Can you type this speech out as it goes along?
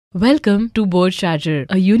Welcome to BoreCharger,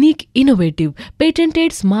 a unique, innovative,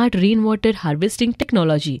 patented smart rainwater harvesting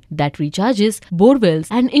technology that recharges borewells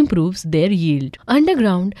and improves their yield.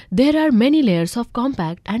 Underground, there are many layers of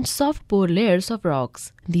compact and soft pore layers of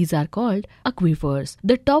rocks. These are called aquifers.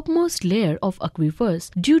 The topmost layer of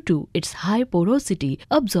aquifers, due to its high porosity,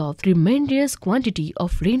 absorbs tremendous quantity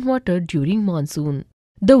of rainwater during monsoon.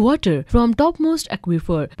 The water from topmost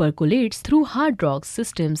aquifer percolates through hard rock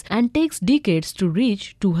systems and takes decades to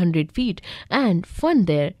reach 200 feet, and from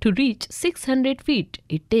there to reach 600 feet,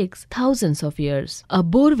 it takes thousands of years. A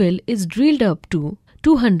borewell is drilled up to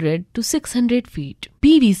 200 to 600 feet.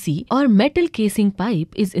 PVC or metal casing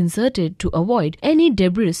pipe is inserted to avoid any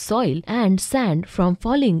debris, soil and sand from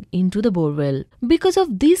falling into the borewell. Because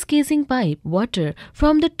of this casing pipe, water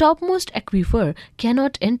from the topmost aquifer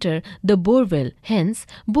cannot enter the borewell. Hence,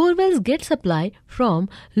 borewells get supply from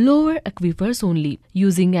lower aquifers only.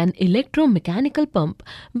 Using an electromechanical pump,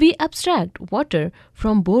 we abstract water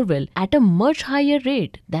from borewell at a much higher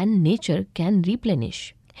rate than nature can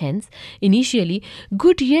replenish. Hence, initially,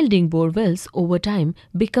 good yielding borewells over time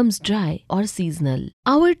becomes dry or seasonal.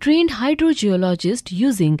 Our trained hydrogeologists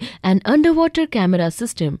using an underwater camera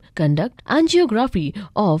system conduct angiography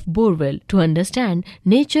of borewell to understand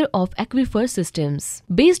nature of aquifer systems.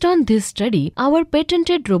 Based on this study, our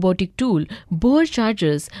patented robotic tool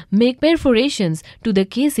BoreChargers make perforations to the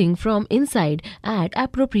casing from inside at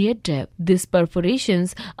appropriate depth. These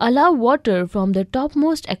perforations allow water from the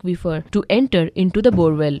topmost aquifer to enter into the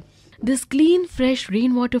borewell. This clean, fresh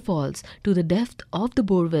rainwater falls to the depth of the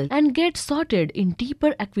borewell and gets sorted in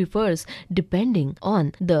deeper aquifers depending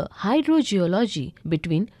on the hydrogeology.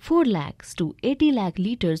 Between 4 lakhs to 80 lakh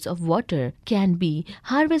liters of water can be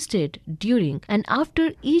harvested during and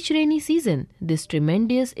after each rainy season. This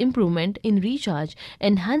tremendous improvement in recharge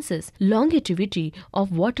enhances longevity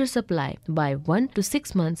of water supply by 1 to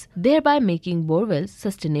 6 months, thereby making borewells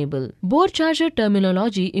sustainable. BoreCharger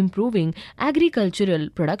terminology improving agricultural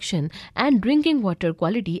production and drinking water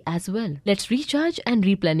quality as well. Let's recharge and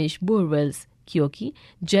replenish borewells, क्योंकि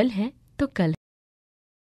जल है तो कल